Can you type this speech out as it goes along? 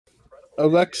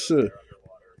Alexa,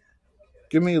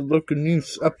 give me a local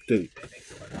news update.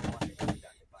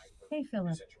 Hey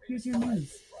Philip, here's your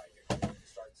news.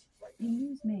 In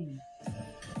News Maine.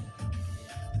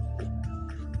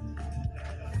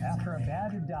 After a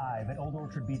bad dive at Old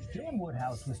Orchard Beach, Dylan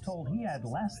Woodhouse was told he had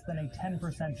less than a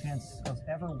 10% chance of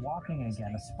ever walking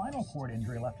again. A spinal cord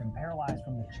injury left him paralyzed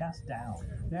from the chest down.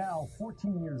 Now,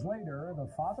 14 years later, the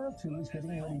father of two is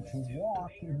getting ready to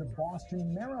walk in the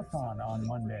Boston Marathon on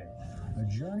Monday. A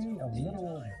journey of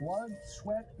literal blood,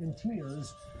 sweat, and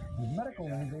tears with medical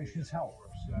innovation's help.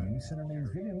 News Center Maine's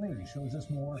Vivian Lee shows us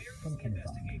more from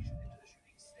Kennybunk.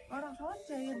 On a hot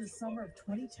day in the summer of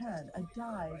 2010, a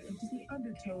dive into the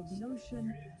undertow of the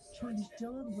ocean changed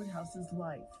Dylan Woodhouse's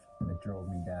life. It drove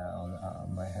me down.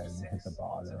 My head hit the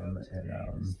bottom,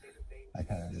 and I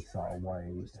kind of just saw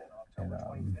white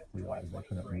and realized I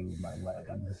couldn't move my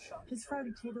legs. His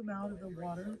friend pulled him out of the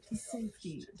water to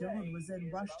safety. Dylan was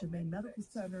then rushed to Maine Medical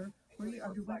Center, where he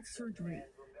underwent surgery.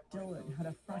 Dylan had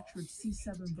a fractured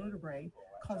C7 vertebrae,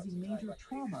 causing major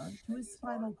trauma to his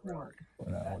spinal cord.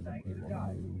 And I wasn't able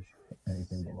to move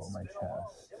anything below my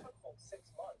chest, which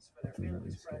was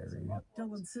really scary.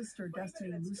 Dylan's sister,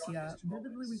 Destiny Lucia,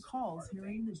 vividly recalls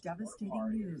hearing the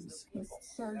devastating news. The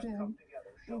surgeon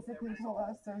basically told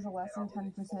us there's a less than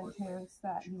 10% chance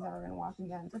that he's ever going to walk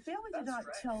again. The family did not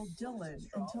tell Dylan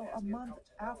until a month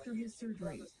after his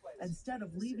surgery. Instead of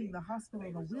leaving the hospital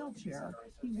in a wheelchair,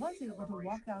 he was able to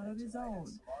walk out on his own.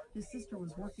 His sister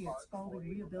was working at Spalding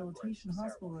Rehabilitation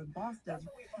Hospital in Boston,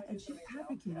 and she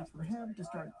advocated for him to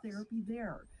start therapy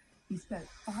there. He spent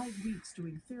 5 weeks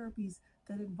doing therapies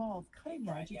that involved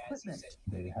cutting-edge equipment.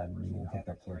 They had me hooked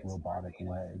up to robotic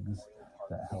legs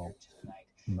that helped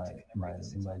my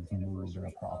legs move in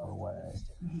a proper way.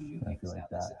 And I feel like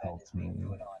that helped me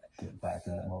get back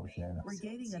into motion.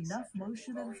 Regaining enough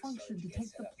motion and function to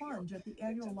take the plunge at the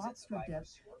annual lobster dip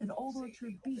in Old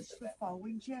Orchard Beach the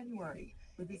following January,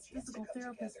 with his physical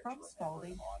therapist from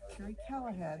Spalding, Carrie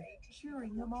Callahan,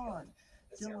 cheering him on.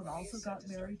 Dylan also got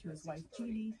married to his wife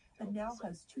Jeannie and now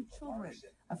has 2 children,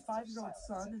 a 5-year-old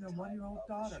son and a 1-year-old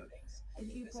daughter. In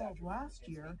April of last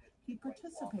year, he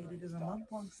participated in a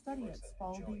month-long study at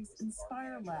Spalding's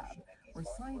Inspire Lab, where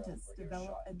scientists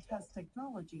develop and test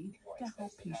technology to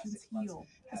help patients heal.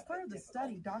 As part of the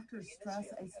study, doctors stress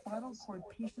a spinal cord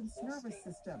patient's nervous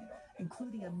system,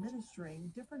 including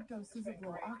administering different doses of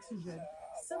low oxygen,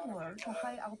 similar to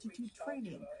high-altitude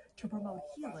training, to promote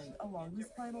healing along the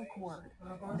spinal cord.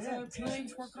 Then,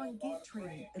 patients work on gait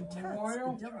training and tests,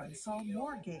 and Dylan saw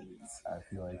more gains. I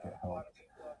feel like it helped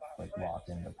lock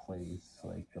into place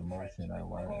the motion I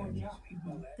learned.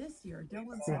 This year,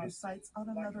 Dylan set his sights on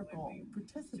another goal,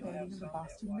 participating in the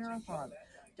Boston Marathon.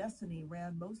 Destiny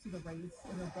ran most of the race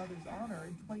in her brother's honor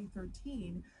in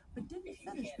 2013, but didn't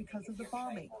finish because of the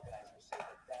bombing.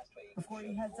 Before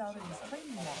he heads out in his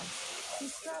training launch, he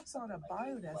straps on a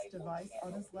Biodesk device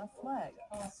on his left leg.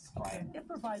 It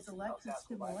provides electric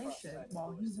stimulation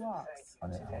while he walks.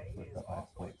 And it helps lift up my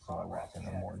foot so I walk in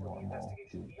a more normal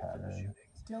gait pattern.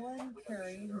 Dylan and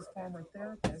Carrie, his former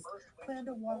therapist, plan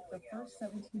to walk the first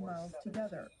 17 miles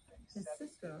together. His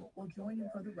sister will join him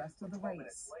for the rest of the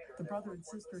race. The brother and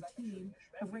sister team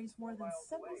have raised more than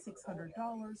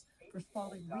 $7,600 for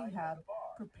Spalding Rehab,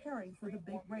 preparing for the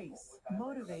big race,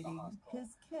 motivating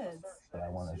his kids. What I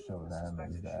want to show them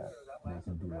is that they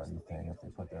can do anything if they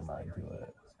put their mind to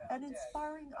it. And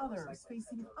inspiring others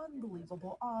facing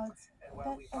unbelievable odds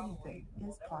that anything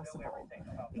is possible.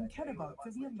 In Kennebunk,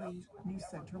 Vivian Lee, News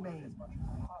Center, Maine.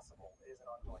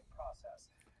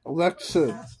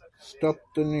 Alexa, stop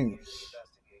the news.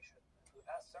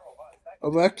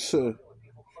 Alexa,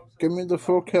 give me the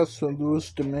forecast for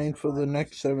Lewiston, Maine for the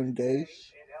next 7 days.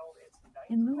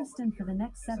 In Lewiston for the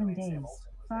next 7 days,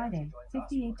 Friday,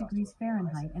 58 degrees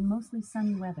Fahrenheit and mostly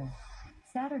sunny weather.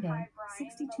 Saturday,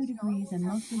 62 degrees and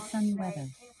mostly sunny weather.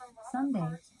 Sunday,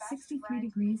 63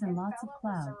 degrees and lots of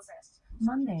clouds.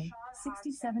 Monday,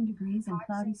 67 degrees and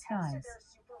cloudy skies.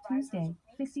 Tuesday,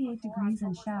 58 degrees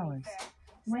and showers.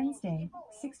 Wednesday,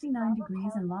 69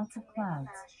 degrees and lots of clouds.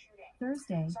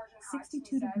 Thursday,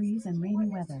 62 degrees and rainy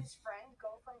weather.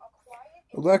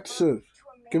 Alexa,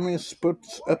 give me a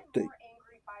sports update.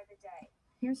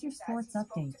 Here's your sports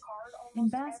update. In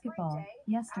basketball,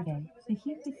 yesterday, the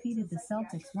Heat defeated the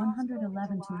Celtics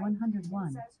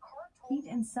 111-101. Heat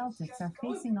and Celtics are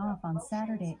facing off on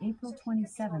Saturday, April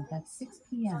 27th at 6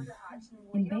 p.m.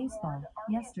 In baseball,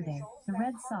 yesterday, the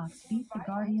Red Sox beat the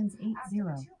Guardians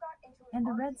 8-0. And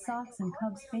the Red Sox and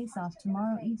Cubs face off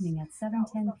tomorrow evening at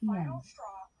 7:10 p.m.